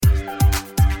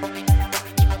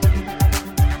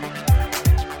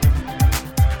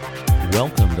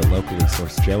Welcome to Locally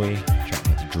Sourced Joey,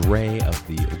 chatting with Dre of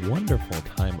the wonderful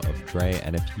Time of Dre.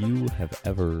 And if you have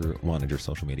ever wanted your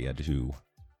social media to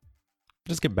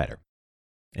just get better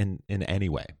in any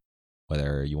way,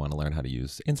 whether you want to learn how to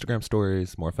use Instagram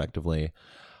stories more effectively,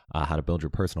 how to build your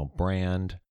personal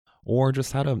brand, or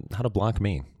just how to block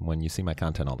me when you see my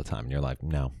content all the time and you're like,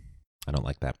 no, I don't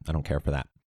like that. I don't care for that.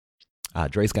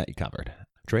 Dre's got you covered.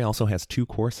 Dre also has 2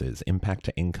 courses, Impact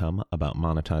to Income, about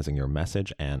monetizing your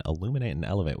message, and Illuminate and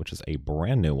Elevate, which is a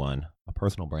brand new one, a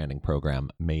personal branding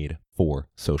program made for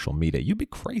social media. You'd be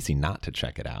crazy not to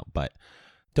check it out, but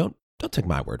don't take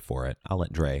my word for it. I'll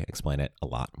let Dre explain it a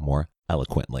lot more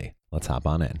eloquently. Let's hop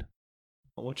on in.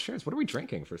 Well, cheers. What are we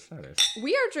drinking for starters?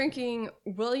 We are drinking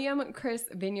William Chris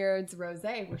Vineyards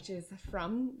Rosé, which is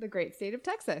from the great state of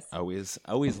Texas. Always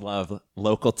love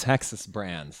local Texas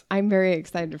brands. I'm very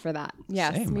excited for that.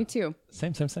 Yes, Same. me too.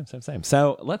 Same.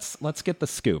 So let's get the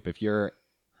scoop. If you're,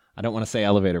 I don't want to say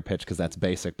elevator pitch because that's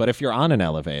basic, but if you're on an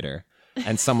elevator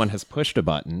and someone has pushed a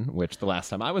button, which the last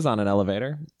time I was on an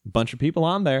elevator, a bunch of people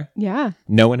on there. Yeah.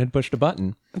 No one had pushed a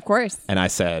button. Of course. And I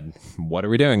said, what are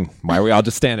we doing? Why are we all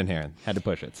just standing here? Had to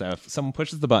push it. So if someone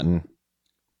pushes the button,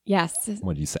 yes.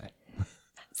 What do you say?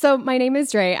 So my name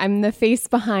is Dre. I'm the face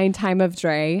behind Time of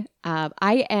Dre.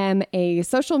 I am a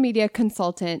social media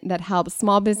consultant that helps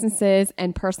small businesses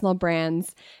and personal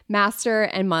brands master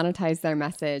and monetize their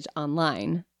message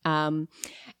online.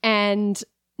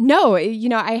 No,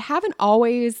 I haven't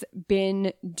always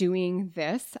been doing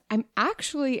this. I'm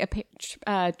actually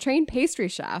a trained pastry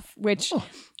chef, which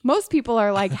most people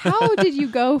are like, how did you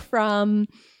go from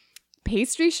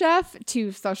pastry chef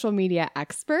to social media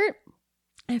expert?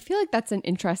 I feel like that's an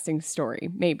interesting story,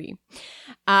 maybe.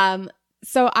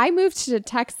 So I moved to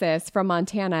Texas from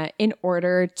Montana in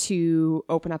order to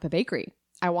open up a bakery.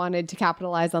 I wanted to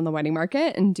capitalize on the wedding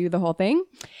market and do the whole thing.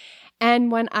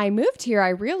 And when I moved here, I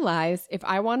realized if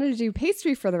I wanted to do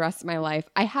pastry for the rest of my life,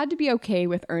 I had to be okay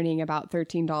with earning about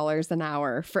 $13 an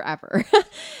hour forever.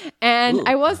 And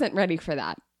I wasn't ready for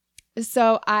that.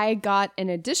 So I got an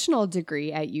additional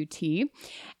degree at UT.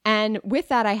 And with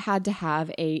that, I had to have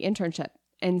an internship.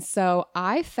 And so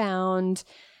I found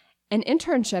an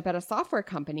internship at a software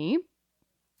company.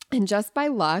 And just by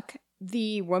luck,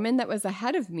 the woman that was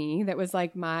ahead of me, that was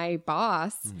like my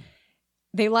boss,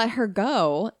 they let her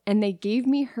go and they gave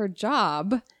me her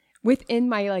job within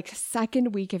my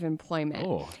second week of employment.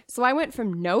 Oh. So I went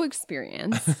from no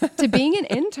experience to being an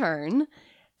intern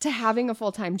to having a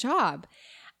full-time job.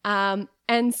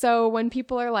 And so when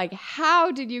people are like,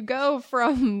 how did you go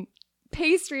from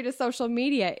pastry to social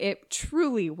media? It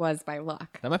truly was by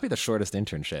luck. That might be the shortest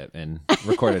internship in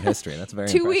recorded history. That's very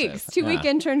 2 impressive. weeks, 2 week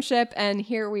internship. And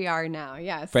here we are now.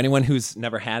 Yes. For anyone who's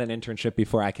never had an internship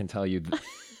before, I can tell you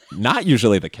not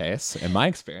usually the case, in my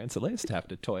experience at least, have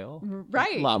to toil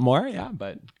right. a lot more. Yeah,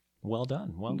 but well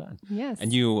done. Yes.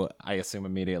 And you, I assume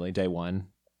immediately, day one,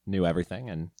 knew everything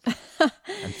and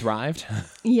thrived?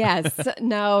 Yes.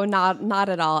 No, not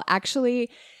at all. Actually,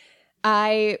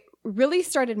 I really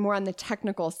started more on the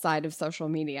technical side of social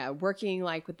media, working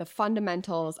with the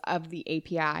fundamentals of the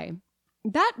API.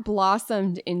 That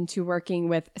blossomed into working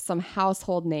with some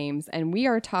household names, and we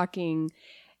are talking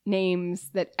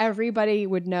names that everybody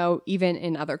would know, even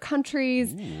in other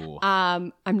countries.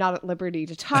 I'm not at liberty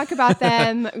to talk about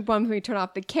them. When we turn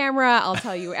off the camera, I'll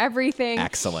tell you everything.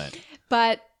 Excellent.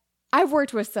 But I've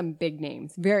worked with some big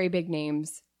names, very big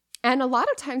names. And a lot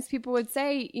of times people would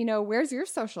say, where's your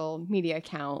social media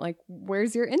account?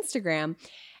 Where's your Instagram?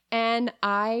 And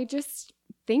I just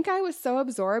think I was so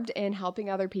absorbed in helping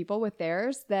other people with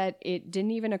theirs that it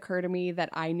didn't even occur to me that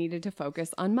I needed to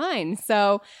focus on mine.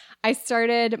 So I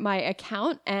started my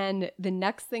account, and the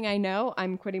next thing I know,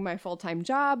 I'm quitting my full-time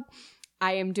job.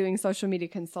 I am doing social media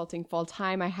consulting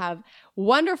full-time. I have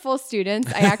wonderful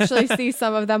students. I actually see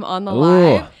some of them on the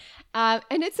live. And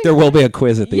there will be a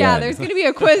quiz at the end. Yeah, there's going to be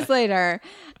a quiz later.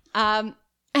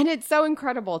 And it's so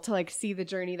incredible to see the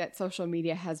journey that social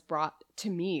media has brought to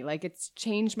me. It's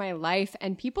changed my life,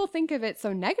 and people think of it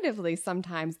so negatively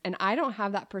sometimes. And I don't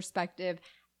have that perspective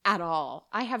at all.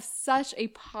 I have such a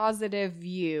positive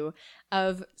view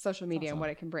of social media and what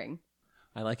it can bring.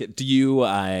 I like it. Do you,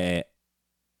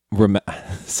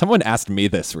 someone asked me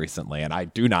this recently, and I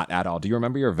do not at all. Do you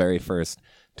remember your very first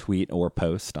tweet or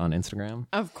post on Instagram?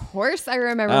 Of course I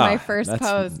remember my first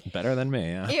post. Better than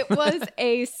me, yeah. It was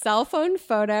a cell phone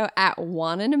photo at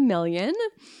 1 in a million,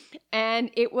 and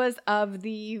it was of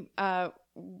the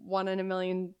 1 in a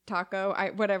million taco,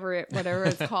 whatever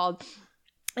it's called.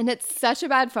 And it's such a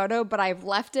bad photo, but I've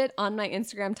left it on my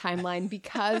Instagram timeline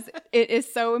because it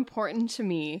is so important to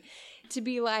me to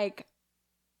be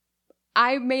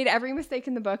I made every mistake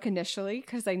in the book initially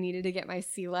because I needed to get my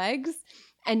sea legs.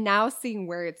 And now seeing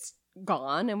where it's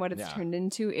gone and what it's turned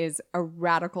into is a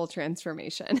radical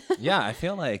transformation. Yeah, I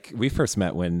feel like we first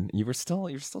met when you were still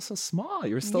so small.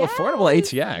 You were still affordable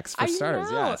ATX for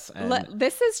starters. Yes. And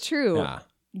this is true. Yeah.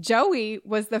 Joey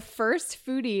was the first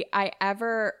foodie I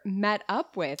ever met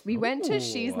up with. We went to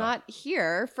She's Not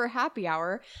Here for happy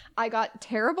hour. I got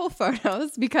terrible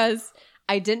photos because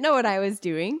I didn't know what I was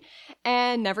doing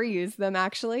and never used them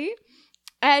actually.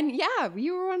 And yeah,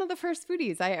 you were one of the first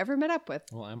foodies I ever met up with.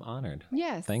 Well, I'm honored.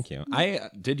 Yes. Thank you. I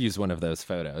did use one of those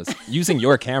photos using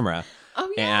your camera.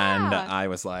 Oh, yeah. And I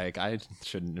was like, I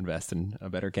shouldn't invest in a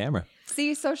better camera.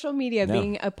 See, social media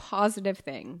being a positive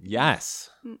thing. Yes.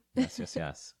 Yes. We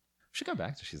should go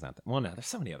back to She's Not There. Well, no, there's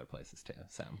so many other places too.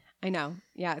 So I know.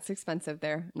 Yeah, it's expensive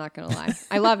there. Not going to lie.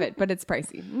 I love it, but it's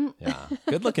pricey. Yeah.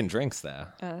 Good looking drinks though.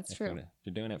 That's true.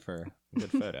 You're doing it for a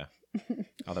good photo.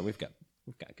 Although we've got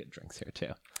good drinks here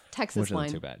too. Texas which wine.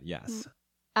 isn't too bad. Yes.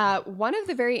 One of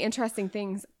the very interesting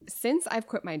things since I've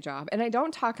quit my job, and I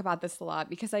don't talk about this a lot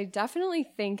because I definitely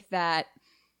think that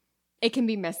it can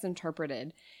be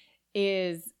misinterpreted,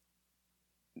 is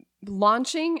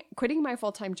quitting my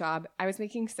full-time job. I was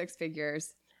making 6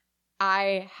 figures.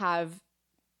 I have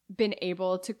been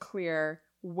able to clear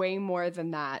way more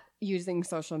than that using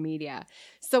social media.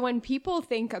 So when people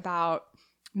think about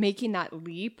making that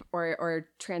leap or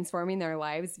transforming their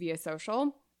lives via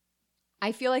social,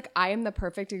 I feel like I am the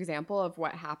perfect example of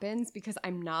what happens because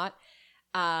I'm not,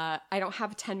 I don't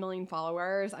have 10 million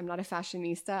followers. I'm not a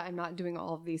fashionista. I'm not doing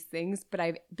all of these things, but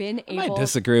I've been able. I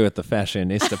disagree with the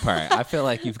fashionista part. I feel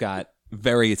like you've got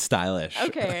very stylish.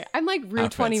 Okay. I'm like Rue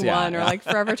 21 or like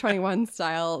Forever 21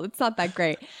 style. It's not that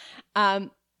great.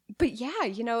 But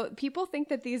yeah, people think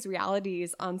that these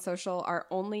realities on social are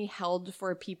only held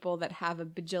for people that have a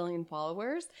bajillion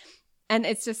followers. And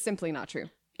it's just simply not true.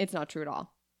 It's not true at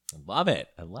all. I love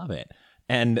it.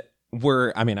 And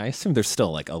I assume there's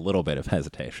still like a little bit of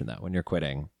hesitation though when you're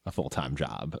quitting a full-time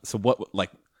job. So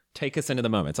take us into the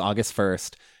moment. It's August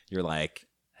 1st. You're like,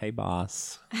 hey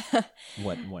boss,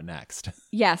 what next?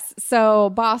 Yes.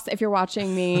 So boss, if you're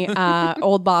watching me,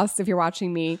 old boss, if you're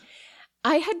watching me,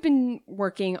 I had been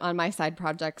working on my side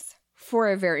projects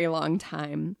for a very long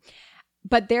time,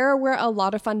 but there were a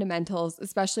lot of fundamentals,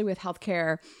 especially with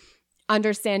healthcare,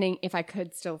 understanding if I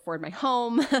could still afford my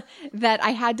home, that I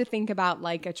had to think about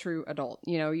like a true adult.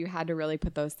 You had to really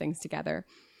put those things together.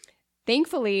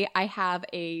 Thankfully, I have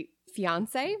a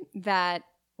fiance that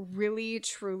really,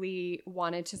 truly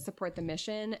wanted to support the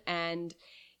mission, and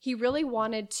he really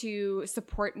wanted to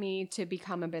support me to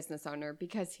become a business owner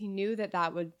because he knew that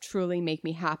that would truly make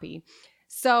me happy.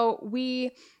 So we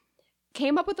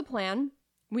came up with a plan.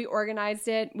 We organized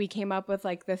it. We came up with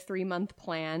like the 3-month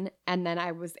plan, and then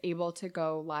I was able to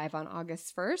go live on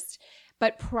August 1st.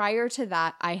 But prior to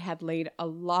that, I had laid a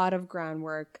lot of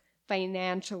groundwork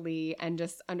financially and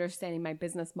just understanding my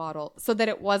business model so that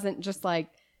it wasn't just like,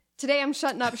 today I'm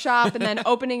shutting up shop and then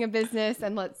opening a business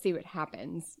and let's see what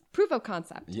happens. Proof of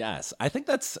concept. Yes. I think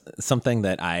that's something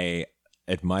that I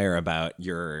admire about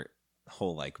your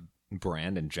whole like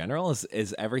brand in general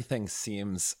is everything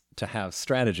seems to have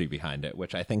strategy behind it,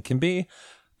 which I think can be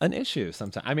an issue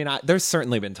sometimes. I mean, there's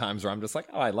certainly been times where I'm just like,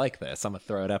 oh, I like this. I'm gonna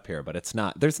throw it up here, but it's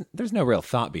not. There's no real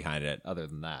thought behind it other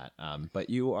than that. But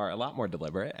you are a lot more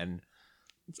deliberate, and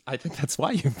I think that's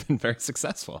why you've been very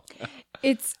successful.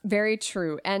 It's very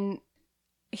true. And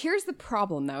here's the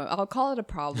problem, though. I'll call it a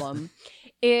problem,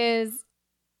 is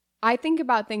I think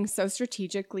about things so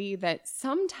strategically that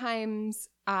sometimes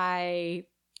I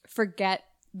forget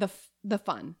the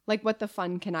fun, like what the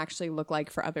fun can actually look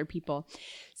like for other people.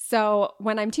 So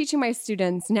when I'm teaching my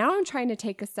students, now I'm trying to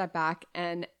take a step back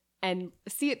and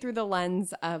see it through the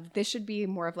lens of this should be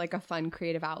more of like a fun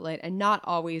creative outlet and not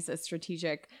always a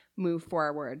strategic move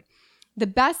forward. The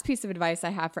best piece of advice I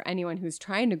have for anyone who's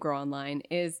trying to grow online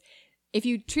is if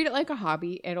you treat it like a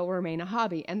hobby, it'll remain a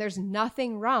hobby. And there's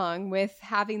nothing wrong with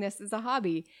having this as a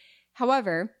hobby.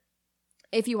 However,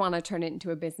 if you want to turn it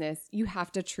into a business, you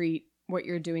have to treat what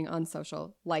you're doing on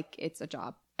social like it's a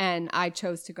job. And I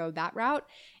chose to go that route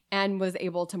and was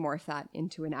able to morph that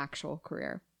into an actual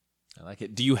career. I like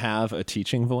it. Do you have a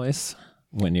teaching voice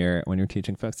when you're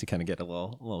teaching folks? You kind of get a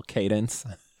little cadence.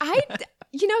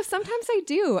 Sometimes I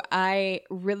do. I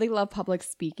really love public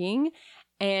speaking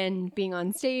and being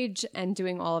on stage and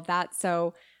doing all of that.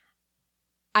 So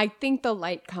I think the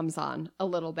light comes on a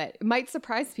little bit. It might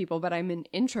surprise people, but I'm an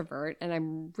introvert and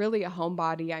I'm really a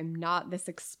homebody. I'm not this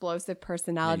explosive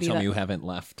personality. You tell me you haven't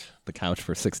left the couch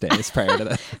for 6 days prior to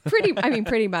that.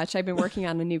 Pretty much. I've been working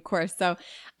on a new course, so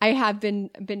I have been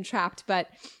trapped. But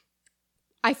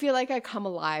I feel like I come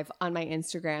alive on my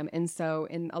Instagram. And so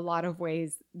in a lot of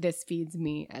ways, this feeds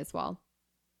me as well.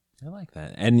 I like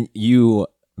that. And you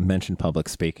mentioned public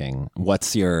speaking.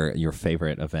 What's your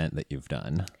favorite event that you've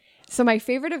done? So my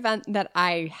favorite event that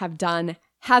I have done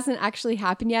hasn't actually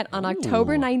happened yet. On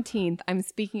October 19th, I'm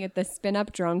speaking at the Spin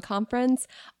Up Drone Conference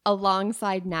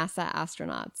alongside NASA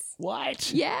astronauts.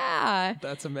 What? Yeah.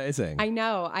 That's amazing. I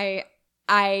know.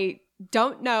 I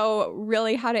don't know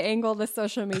really how to angle the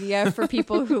social media for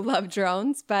people who love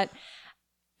drones, but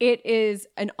it is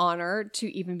an honor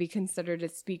to even be considered to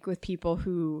speak with people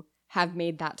who have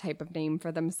made that type of name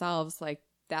for themselves, like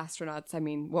the astronauts. I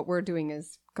mean, what we're doing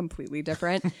is completely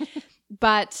different.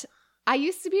 But I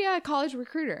used to be a college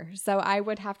recruiter, so I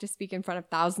would have to speak in front of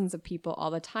thousands of people all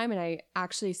the time. And I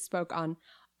actually spoke on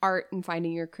art and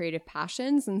finding your creative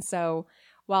passions. And so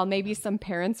while maybe some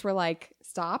parents were like,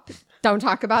 stop, don't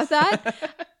talk about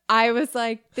that, I was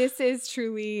like, this is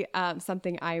truly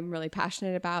something I'm really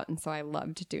passionate about. And so I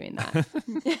loved doing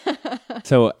that.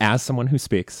 So as someone who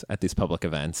speaks at these public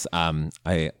events,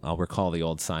 I'll recall the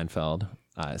old Seinfeld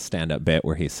stand-up bit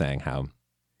where he's saying how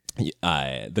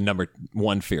the number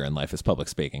one fear in life is public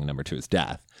speaking. Number two is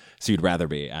death. So you'd rather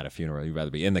be at a funeral, you'd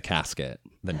rather be in the casket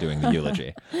than doing the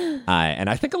eulogy. And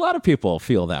I think a lot of people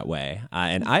feel that way.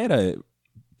 And I had a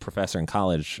professor in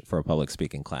college for a public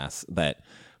speaking class that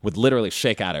would literally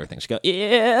shake out everything. She'd go,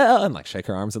 yeah, and like shake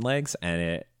her arms and legs. And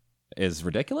it is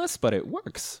ridiculous, but it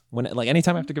works. Like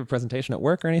anytime I have to give a presentation at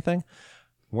work or anything,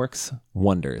 works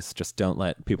wonders. Just don't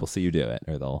let people see you do it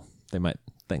or they might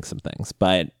think some things.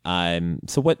 But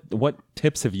so what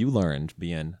tips have you learned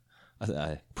being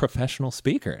a professional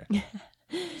speaker?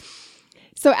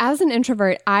 So as an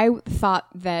introvert, I thought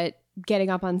that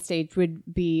getting up on stage would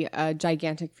be a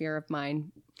gigantic fear of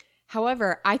mine.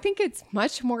 However, I think it's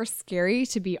much more scary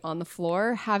to be on the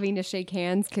floor, having to shake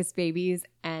hands, kiss babies,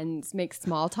 and make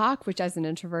small talk, which as an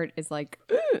introvert is like,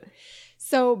 ugh.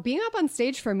 So being up on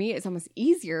stage for me is almost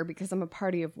easier because I'm a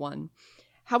party of one.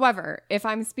 However, if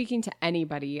I'm speaking to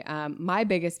anybody, my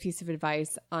biggest piece of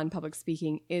advice on public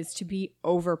speaking is to be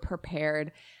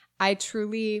over-prepared. I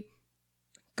truly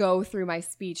go through my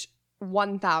speech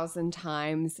 1,000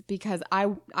 times because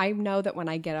I know that when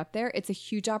I get up there, it's a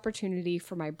huge opportunity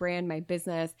for my brand, my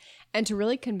business, and to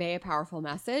really convey a powerful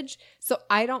message. So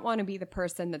I don't want to be the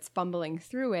person that's fumbling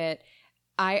through it.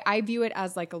 I view it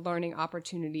as like a learning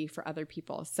opportunity for other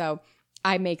people. So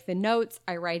I make the notes,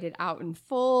 I write it out in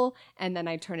full, and then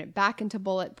I turn it back into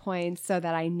bullet points so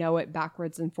that I know it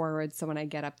backwards and forwards. So when I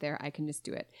get up there, I can just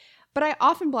do it. But I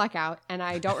often black out and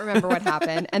I don't remember what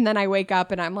happened. And then I wake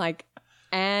up and I'm like,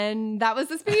 and that was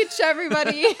the speech,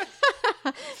 everybody.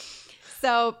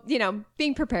 So,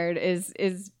 being prepared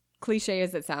is cliche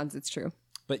as it sounds. It's true.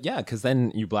 But yeah, because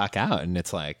then you black out and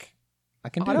it's like, I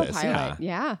can do this.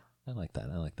 Yeah. I like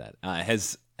that.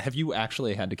 Have you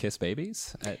actually had to kiss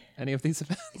babies at any of these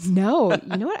events? No.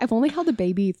 You know what? I've only held a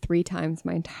baby 3 times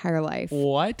my entire life.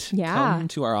 What? Yeah. Come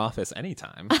to our office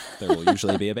anytime. There will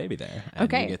usually be a baby there.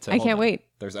 Okay. I can't wait.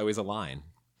 There's always a line.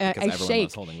 I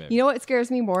shake. You know what scares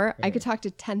me more? I could talk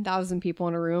to 10,000 people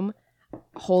in a room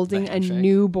holding a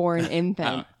newborn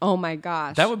infant. Oh my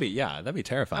gosh. That'd be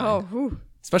terrifying. Oh, whew.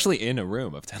 Especially in a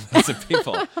room of 10,000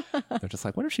 people. They're just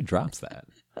like, what if she drops that?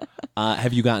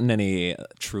 Have you gotten any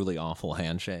truly awful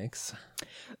handshakes?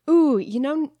 Ooh,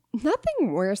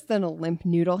 nothing worse than a limp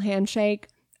noodle handshake.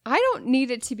 I don't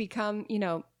need it to become,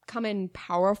 come in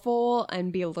powerful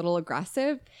and be a little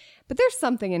aggressive, but there's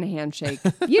something in a handshake.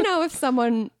 If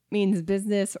someone means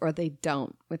business or they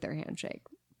don't with their handshake.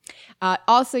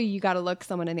 Also, you got to look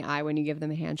someone in the eye when you give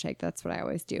them a handshake. That's what I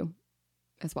always do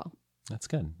as well. That's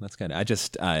good. I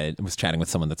just was chatting with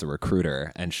someone that's a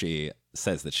recruiter, and she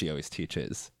says that she always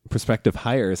teaches prospective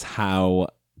hires how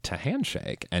to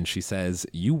handshake. And she says,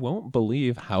 you won't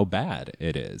believe how bad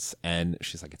it is. And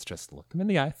she's like, it's just look them in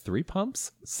the eye, 3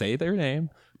 pumps, say their name,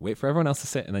 wait for everyone else to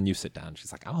sit, and then you sit down.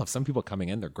 She's like, I'll have some people coming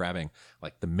in, they're grabbing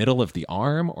like the middle of the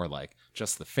arm or like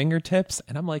just the fingertips.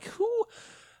 And I'm like,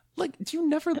 do you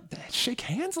never shake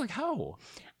hands? Like how?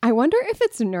 I wonder if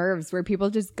it's nerves where people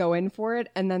just go in for it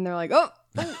and then they're like, oh,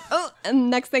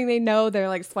 and next thing they know, they're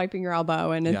like swiping your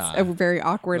elbow and it's a very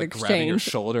awkward exchange. Grabbing your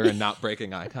shoulder and not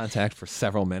breaking eye contact for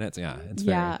several minutes. Yeah, it's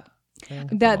very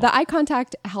the eye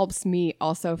contact helps me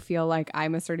also feel like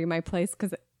I'm asserting my place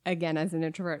because, again, as an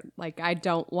introvert, like I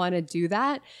don't want to do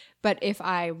that. But if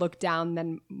I look down,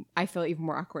 then I feel even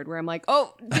more awkward where I'm like,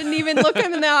 oh, didn't even look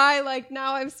him in the eye. Like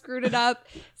now I've screwed it up.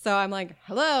 So I'm like,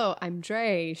 hello, I'm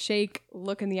Dre. Shake,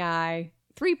 look in the eye.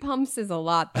 3 pumps is a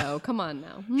lot though. Come on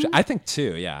now. I think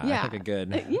 2. Yeah. I think a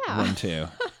good 1, 2.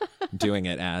 Doing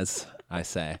it as I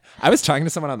say. I was talking to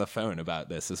someone on the phone about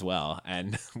this as well,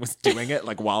 and was doing it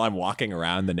like while I'm walking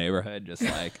around the neighborhood, just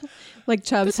like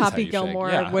Chubb's this is how Happy you Gilmore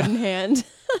shake. Yeah. wooden hand.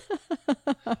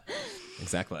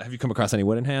 Exactly. Have you come across any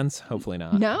wooden hands? Hopefully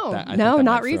not. No, I think no, that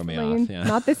not might throw me recently. off, yeah.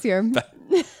 Not this year.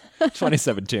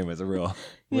 2017 was a real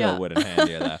Yeah. wooden hand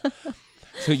here, though.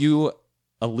 So you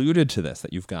alluded to this,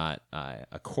 that you've got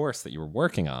a course that you were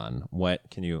working on. What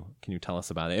can you tell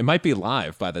us about it? It might be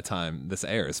live by the time this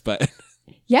airs, but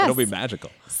Yes. it'll be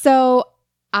magical. So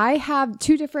I have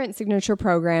 2 different signature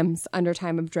programs under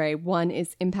Time of Dre. One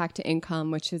is Impact to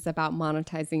Income, which is about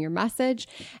monetizing your message.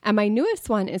 And my newest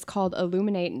one is called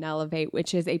Illuminate and Elevate,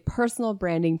 which is a personal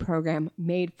branding program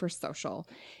made for social.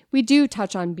 We do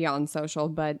touch on beyond social,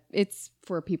 but it's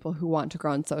for people who want to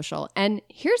grow on social. And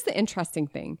here's the interesting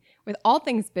thing. With all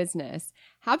things business,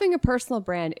 having a personal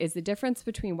brand is the difference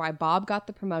between why Bob got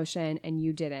the promotion and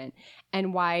you didn't,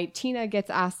 and why Tina gets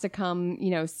asked to come,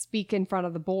 speak in front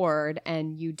of the board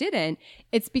and you didn't.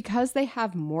 It's because they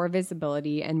have more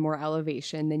visibility and more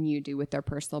elevation than you do with their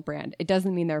personal brand. It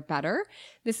doesn't mean they're better.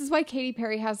 This is why Katy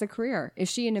Perry has a career.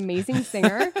 Is she an amazing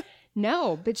singer?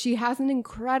 No, but she has an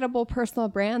incredible personal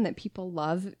brand that people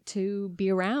love to be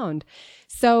around.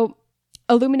 So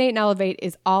Illuminate and Elevate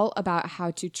is all about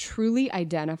how to truly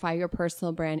identify your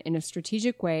personal brand in a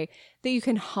strategic way that you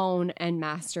can hone and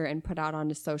master and put out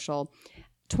onto social.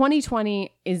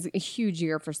 2020 is a huge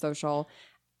year for social.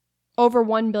 Over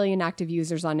 1 billion active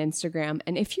users on Instagram.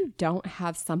 And if you don't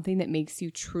have something that makes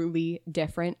you truly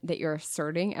different that you're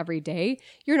asserting every day,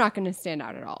 you're not going to stand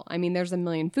out at all. I mean, there's a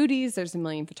million foodies, there's a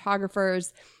million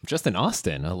photographers. Just in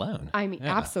Austin alone. I mean,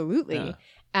 Yeah. absolutely.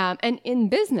 Yeah. And in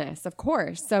business, of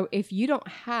course. So if you don't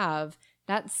have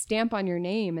that stamp on your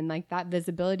name and like that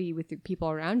visibility with the people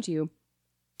around you,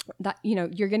 that,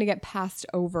 you're going to get passed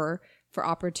over for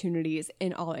opportunities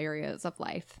in all areas of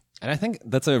life. And I think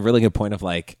that's a really good point of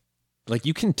like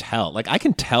you can tell, I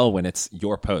can tell when it's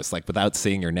your post, without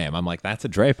seeing your name. I'm like, that's a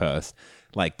Dre post.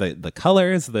 Like the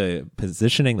colors, the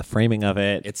positioning, the framing of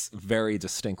it, it's very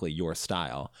distinctly your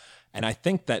style. And I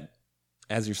think that,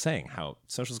 as you're saying, how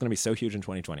social is going to be so huge in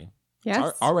 2020.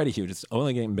 Yes. It's already huge. It's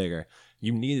only getting bigger.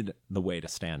 You need the way to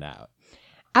stand out.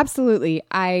 Absolutely.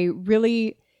 I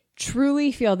really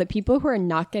truly feel that people who are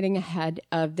not getting ahead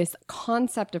of this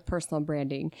concept of personal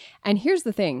branding. And here's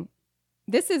the thing.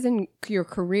 This is in your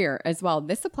career as well.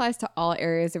 This applies to all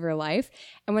areas of your life.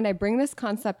 And when I bring this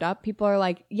concept up, people are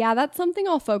like, yeah, that's something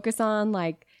I'll focus on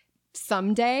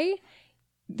someday.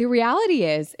 The reality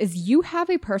is you have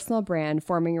a personal brand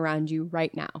forming around you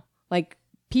right now.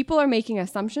 People are making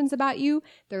assumptions about you.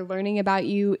 They're learning about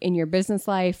you in your business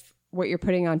life, what you're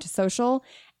putting onto social,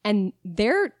 and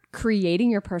they're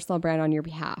creating your personal brand on your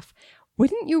behalf.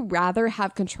 Wouldn't you rather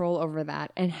have control over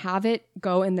that and have it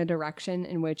go in the direction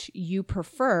in which you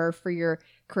prefer for your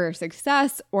career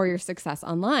success or your success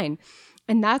online?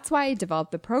 And that's why I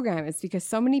developed the program, is because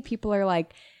so many people are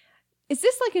like, is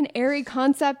this an airy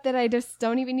concept that I just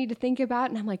don't even need to think about?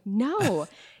 And I'm like, no.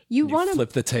 You want to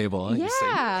flip the table. And yeah. You say,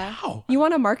 wow. You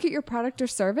want to market your product or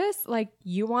service?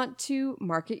 You want to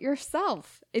market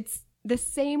yourself. It's the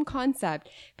same concept.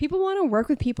 People want to work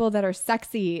with people that are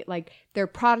sexy, their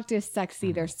product is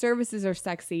sexy, their services are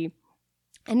sexy.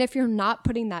 And if you're not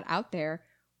putting that out there,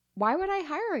 why would I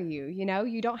hire you?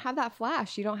 You don't have that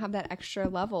flash. You don't have that extra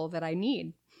level that I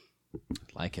need.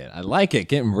 I like it.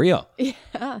 Getting real. Yeah.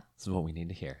 This is what we need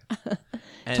to hear.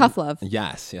 And tough love.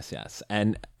 Yes.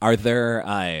 And are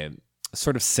there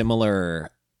sort of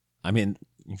similar, you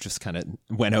just kind of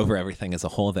went over everything as a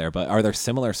whole there, but are there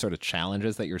similar sort of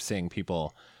challenges that you're seeing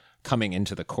people coming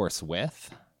into the course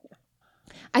with?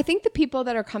 I think the people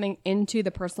that are coming into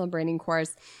the personal branding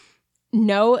course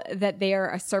know that they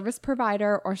are a service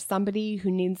provider or somebody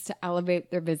who needs to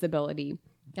elevate their visibility.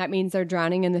 That means they're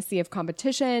drowning in the sea of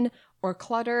competition or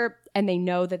clutter, and they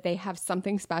know that they have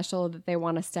something special that they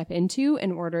want to step into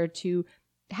in order to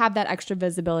have that extra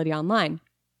visibility online.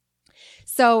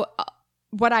 So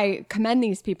what I commend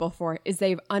these people for is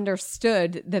they've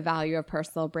understood the value of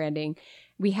personal branding.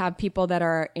 We have people that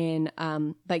are in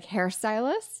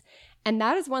hairstylists, and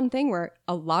that is one thing where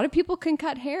a lot of people can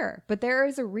cut hair, but there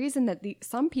is a reason that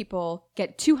some people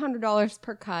get $200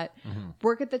 per cut,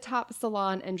 work at the top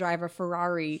salon, and drive a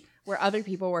Ferrari, where other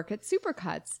people work at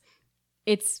Supercuts.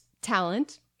 It's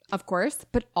talent, of course,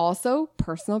 but also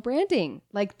personal branding.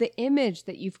 The image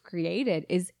that you've created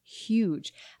is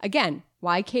huge. Again,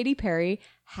 why Katy Perry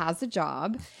has a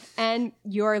job and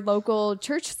your local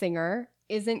church singer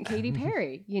isn't Katy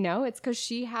Perry. It's because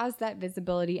she has that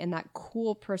visibility and that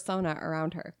cool persona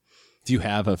around her. Do you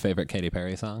have a favorite Katy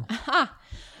Perry song?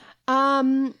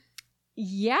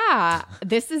 Yeah,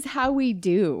 This Is How We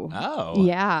Do. Oh.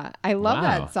 Yeah, I love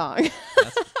Wow. that song.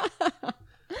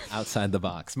 Outside the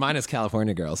box. Mine is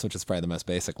California Girls, which is probably the most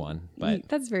basic one. But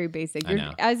That's very basic. I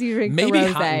know. As you drink maybe the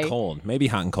rosé. Hot and Cold. Maybe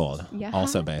Hot and Cold. Yeah,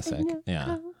 Also hot basic. and Yeah.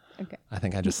 cold. Okay. I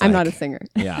think I just I'm like, not a singer.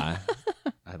 Yeah.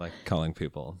 I like calling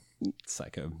people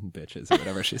psycho bitches or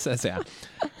whatever she says. Yeah.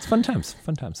 It's fun times.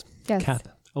 Fun times. Yes.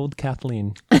 Old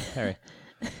Kathleen Perry.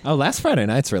 Oh, last Friday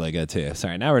night's really good too.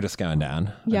 Sorry, now we're just going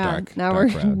down a dark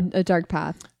road. A dark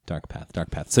path. Dark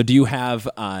path. So do you have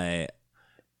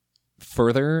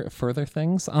further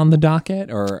things on the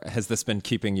docket, or has this been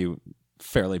keeping you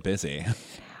fairly busy?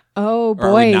 Oh boy. Or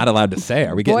are we not allowed to say?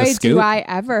 Are we getting a scoop? Do I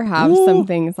ever have some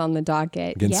things on the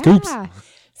docket. Getting scoops.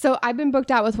 So I've been booked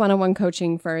out with one-on-one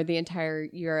coaching for the entire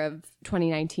year of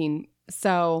 2019.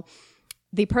 So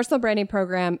the personal branding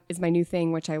program is my new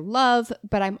thing, which I love,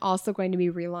 but I'm also going to be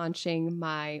relaunching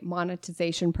my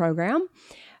monetization program.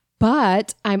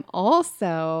 But I'm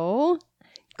also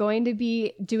going to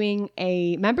be doing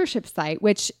a membership site,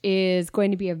 which is going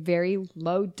to be a very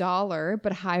low dollar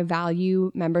but high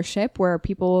value membership where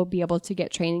people will be able to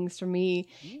get trainings from me,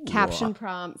 caption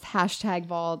prompts, hashtag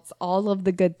vaults, all of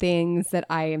the good things that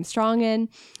I am strong in.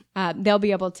 They'll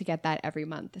be able to get that every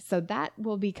month. So that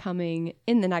will be coming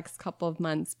in the next couple of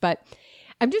months. But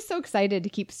I'm just so excited to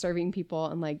keep serving people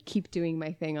and like keep doing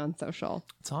my thing on social.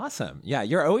 It's awesome. Yeah,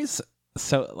 you're always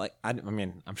so like, I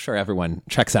mean, I'm sure everyone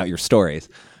checks out your stories,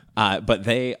 but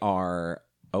they are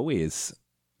always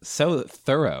so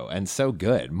thorough and so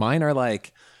good. Mine are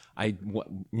like, I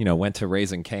went to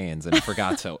Raising Cane's and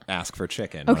forgot to ask for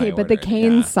chicken. Okay, but the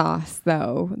cane sauce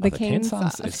though, the cane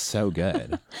sauce is so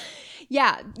good.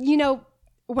 Yeah,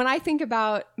 when I think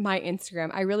about my Instagram,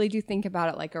 I really do think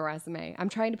about it like a resume. I'm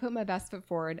trying to put my best foot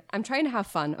forward. I'm trying to have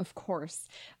fun, of course,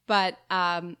 but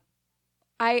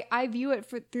I view it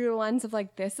through the lens of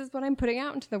like, this is what I'm putting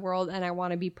out into the world and I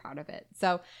want to be proud of it.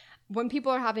 So when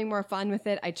people are having more fun with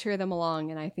it, I cheer them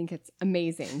along and I think it's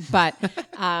amazing. But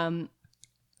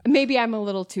maybe I'm a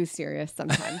little too serious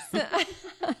sometimes.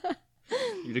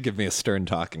 You did give me a stern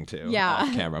talking to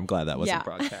off camera. I'm glad that wasn't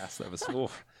broadcast. That was,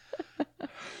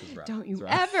 Don't you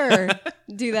ever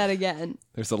do that again.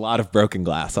 There's a lot of broken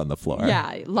glass on the floor.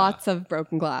 Yeah, lots of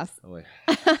broken glass.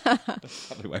 That's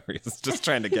probably why he's just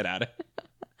trying to get at it.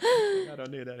 I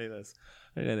don't need any of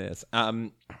this.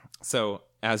 So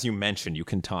as you mentioned, you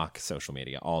can talk social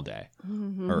media all day,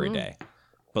 every day.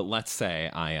 But let's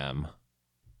say I am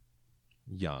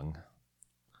young.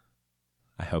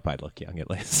 I hope I look young at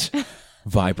least.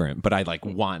 Vibrant, but I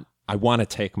want to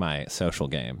take my social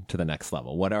game to the next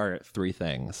level. What are 3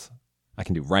 things I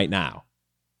can do right now?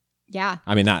 Yeah.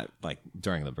 I mean, not like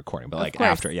during the recording, but like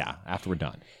after we're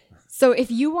done. So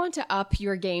if you want to up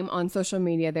your game on social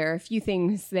media, there are a few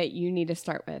things that you need to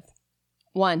start with.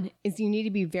 One is you need to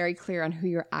be very clear on who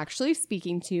you're actually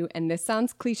speaking to. And this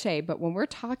sounds cliche, but when we're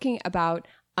talking about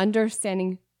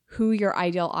understanding who your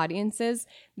ideal audience is,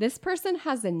 this person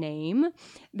has a name.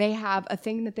 They have a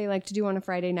thing that they like to do on a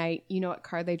Friday night. You know what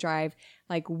car they drive.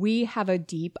 Like, we have a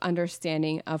deep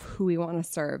understanding of who we want to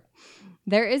serve.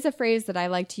 There is a phrase that I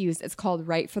like to use. It's called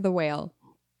write for the whale.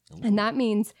 And that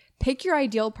means pick your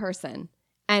ideal person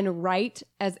and write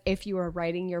as if you are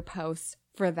writing your posts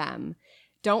for them.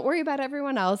 Don't worry about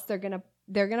everyone else. They're going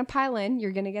to pile in.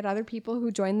 You're going to get other people who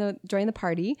join the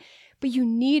party, but you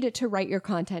need to write your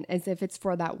content as if it's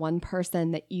for that one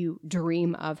person that you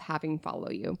dream of having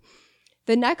follow you.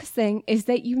 The next thing is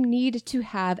that you need to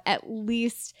have at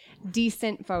least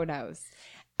decent photos.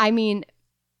 I mean,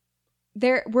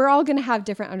 we're all going to have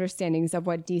different understandings of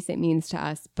what decent means to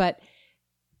us, but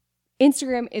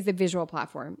Instagram is a visual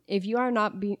platform. If you are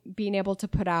not being able to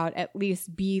put out at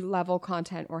least B-level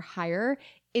content or higher,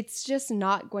 it's just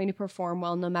not going to perform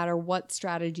well no matter what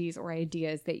strategies or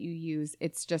ideas that you use.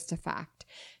 It's just a fact.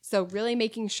 So really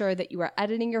making sure that you are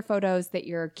editing your photos, that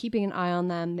you're keeping an eye on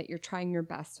them, that you're trying your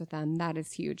best with them, that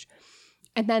is huge.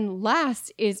 And then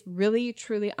last is really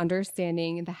truly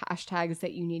understanding the hashtags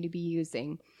that you need to be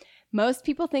using. Most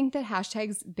people think that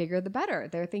hashtags bigger the better.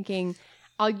 They're thinking,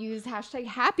 I'll use hashtag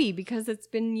happy because it's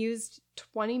been used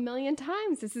 20 million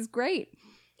times. This is great.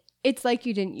 It's like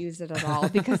you didn't use it at all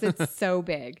because it's so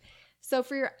big. So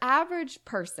for your average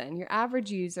person, your average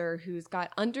user who's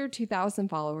got under 2,000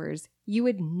 followers, you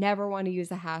would never want to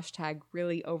use a hashtag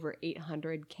really over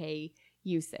 800K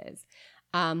uses.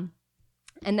 And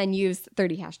then use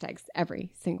 30 hashtags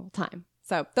every single time.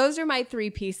 So those are my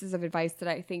 3 pieces of advice that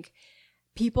I think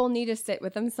people need to sit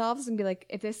with themselves and be like,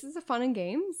 if this is a fun and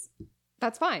games,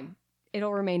 that's fine.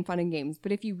 It'll remain fun and games.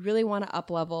 But if you really want to up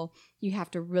level, you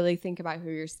have to really think about who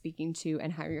you're speaking to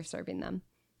and how you're serving them.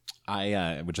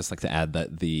 I would just like to add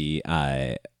that the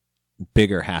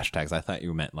bigger hashtags, I thought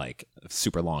you meant like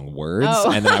super long words.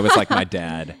 Oh. And then I was like, my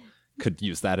dad could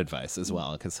use that advice as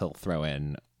well, because he'll throw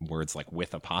in words like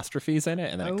with apostrophes in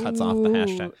it, and then it cuts off the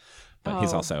hashtag. But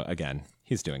he's also, again,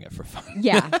 he's doing it for fun.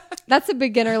 Yeah, that's a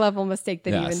beginner level mistake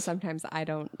that Yes. even sometimes I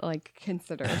don't like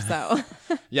consider. So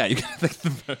Yeah, you can think the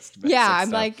most basic yeah, I'm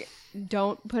stuff. like,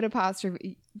 don't put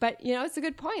apostrophe. But you know, it's a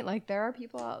good point. Like there are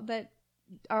people out that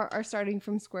are starting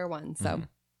from square one. So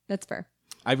that's fair.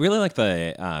 I really like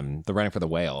the writing for the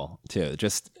whale too.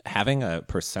 Just having a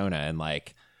persona, and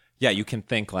like, yeah, you can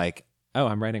think like, oh,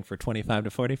 I'm writing for 25 to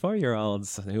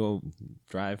 44-year-olds who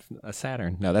drive a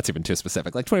Saturn. No, that's even too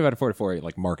specific. Like 25 to 44,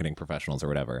 like marketing professionals or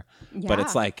whatever. But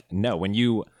it's Yeah. like, no, when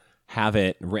you have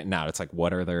it written out, it's like,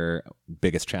 what are their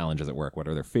biggest challenges at work? What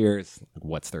are their fears?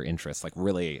 What's their interests? Like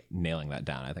really nailing that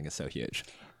down, I think is so huge.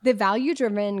 The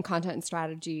value-driven content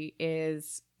strategy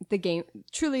is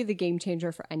truly the game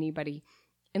changer for anybody.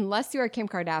 Unless you are Kim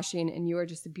Kardashian and you are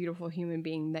just a beautiful human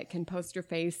being that can post your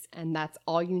face and that's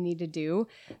all you need to do,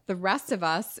 the rest of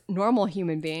us, normal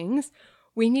human beings,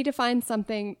 we need to find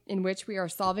something in which we are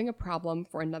solving a problem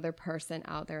for another person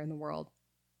out there in the world.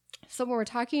 So when we're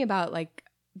talking about like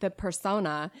the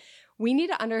persona, we need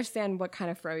to understand what kind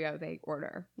of froyo they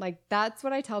order. Like that's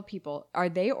what I tell people. Are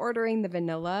they ordering the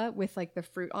vanilla with like the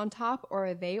fruit on top, or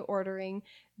are they ordering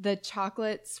the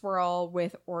chocolate swirl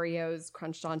with Oreos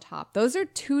crunched on top? Those are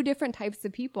two different types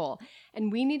of people.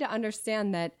 And we need to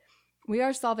understand that we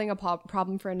are solving a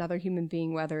problem for another human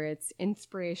being, whether it's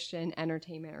inspiration,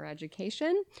 entertainment, or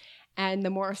education. And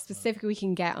the more specific we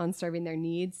can get on serving their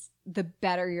needs, the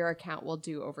better your account will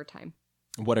do over time.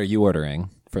 What are you ordering?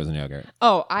 Frozen yogurt.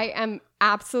 Oh, I am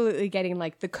absolutely getting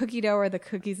like the cookie dough or the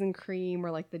cookies and cream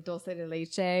or like the dulce de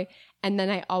leche. And then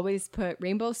I always put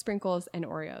rainbow sprinkles and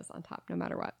Oreos on top, no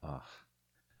matter what. Oh,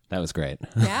 that was great.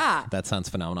 Yeah. That sounds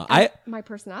phenomenal. My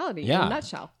personality Yeah. in a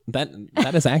nutshell.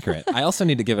 That is accurate. I also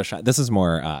need to give a shot. This is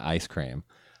more ice cream,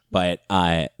 but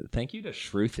thank you to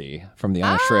Shruti from the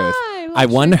Honest Truth. I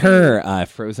love won Shruti. her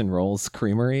Frozen Rolls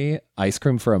Creamery ice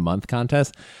cream for a month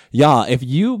contest. Y'all, if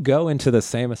you go into the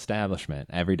same establishment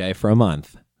every day for a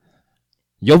month,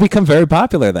 you'll become very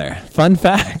popular there. Fun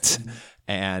fact.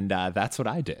 And that's what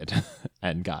I did,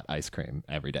 and got ice cream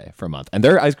every day for a month. And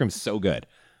their ice cream's so good.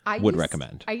 Would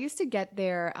recommend. I used to get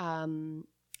their,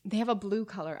 they have a blue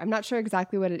color. I'm not sure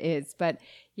exactly what it is, but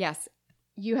yes,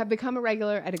 you have become a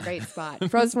regular at a great spot.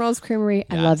 Frozen Rolls Creamery,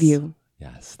 I love you.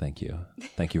 Yes, thank you.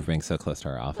 Thank you for being so close to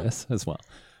our office as well.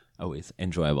 Always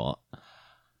enjoyable.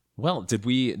 Well, did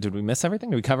we miss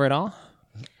everything? Did we cover it all?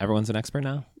 Everyone's an expert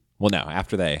now? Well, no,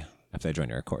 after they join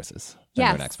your courses, then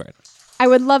they're an expert. I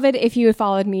would love it if you had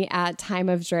followed me at Time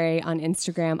of Dre on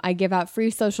Instagram. I give out free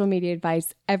social media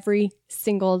advice every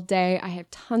single day. I have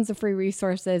tons of free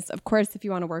resources. Of course, if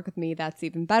you want to work with me, that's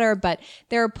even better. But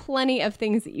there are plenty of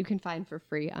things that you can find for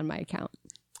free on my account.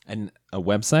 And a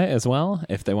website as well,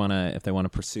 if they want to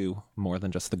pursue more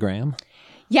than just the gram.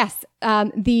 Yes,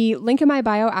 the link in my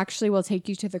bio actually will take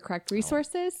you to the correct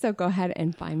resources. So go ahead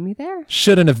and find me there.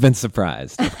 Shouldn't have been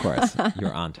surprised, of course.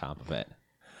 You're on top of it.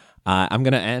 I'm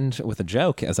going to end with a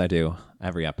joke, as I do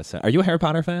every episode. Are you a Harry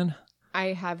Potter fan?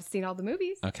 I have seen all the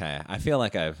movies. Okay. I feel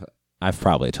like I've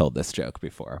probably told this joke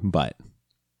before, but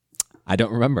I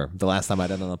don't remember the last time I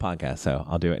did it on the podcast, so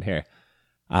I'll do it here.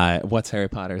 What's Harry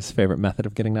Potter's favorite method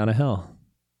of getting down a hill?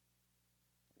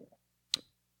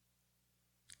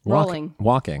 Rolling.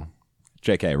 Walking.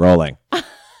 JK, rolling.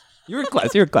 You were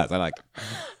close. I like it.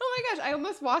 Oh my gosh, I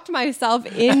almost walked myself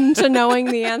into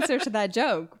knowing the answer to that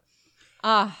joke.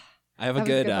 I have a That was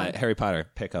good a good one. Harry Potter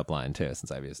pickup line, too,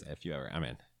 since I've used it. If you ever, I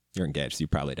mean, you're engaged, so you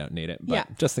probably don't need it, but Yeah.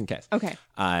 just in case. Okay.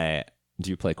 Do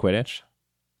you play Quidditch?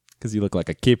 Because you look like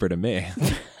a keeper to me.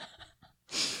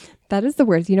 That is the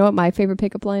worst. You know what my favorite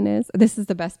pickup line is? This is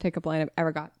the best pickup line I've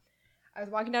ever got. I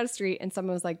was walking down the street and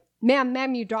someone was like,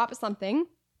 ma'am, you dropped something.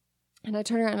 And I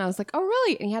turned around and I was like, oh,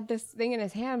 really? And he had this thing in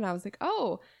his hand. And I was like,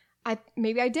 oh,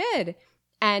 maybe I did.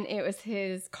 And it was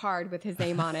his card with his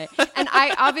name on it. And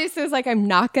I obviously was like, I'm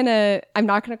not gonna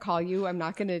call you. I'm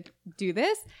not gonna do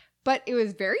this. But it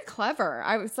was very clever.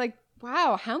 I was like,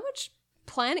 wow, how much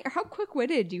planning or how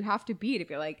quick-witted do you have to be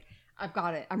like, I've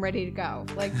got it. I'm ready to go.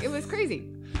 Like, it was crazy.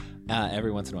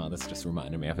 Every once in a while, this just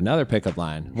reminded me of another pickup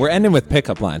line. We're ending with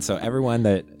pickup lines, so everyone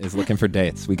that is looking for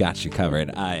dates, we got you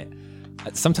covered.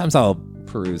 Sometimes I'll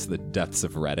peruse the depths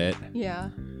of Reddit. Yeah.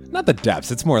 Not the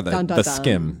depths, it's more the Dun, dun, dun.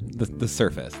 skim, the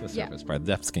surface. The surface part.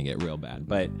 The depths can get real bad.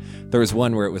 But there was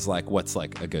one where it was like, what's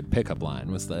like a good pickup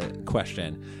line was the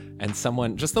question. And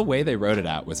someone, just the way they wrote it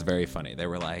out was very funny. They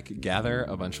were like, gather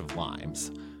a bunch of limes.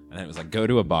 And then it was like, go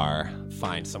to a bar,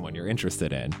 find someone you're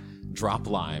interested in, drop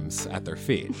limes at their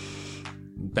feet,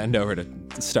 bend over to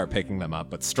start picking them up,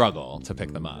 but struggle to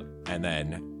pick them up, and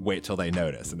then wait till they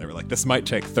notice. And they were like, this might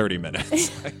take 30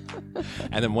 minutes.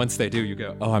 And then once they do, you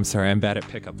go, oh, I'm sorry, I'm bad at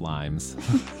pickup limes.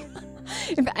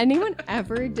 If anyone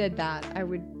ever did that, I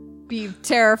would be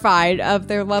terrified of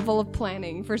their level of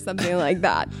planning for something like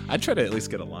that. I'd try to at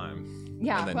least get a lime.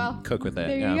 Yeah, and then well, cook with it.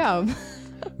 There you go.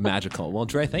 Magical. Well,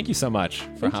 Dre, thank you so much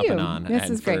for hopping on This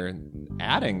and is for great.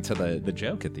 adding to the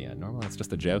joke at the end. Normally it's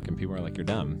just a joke and people are like, you're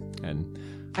dumb. And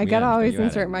I gotta always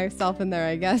insert myself in there,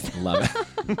 I guess. Love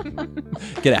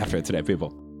it. Get after it today,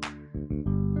 people.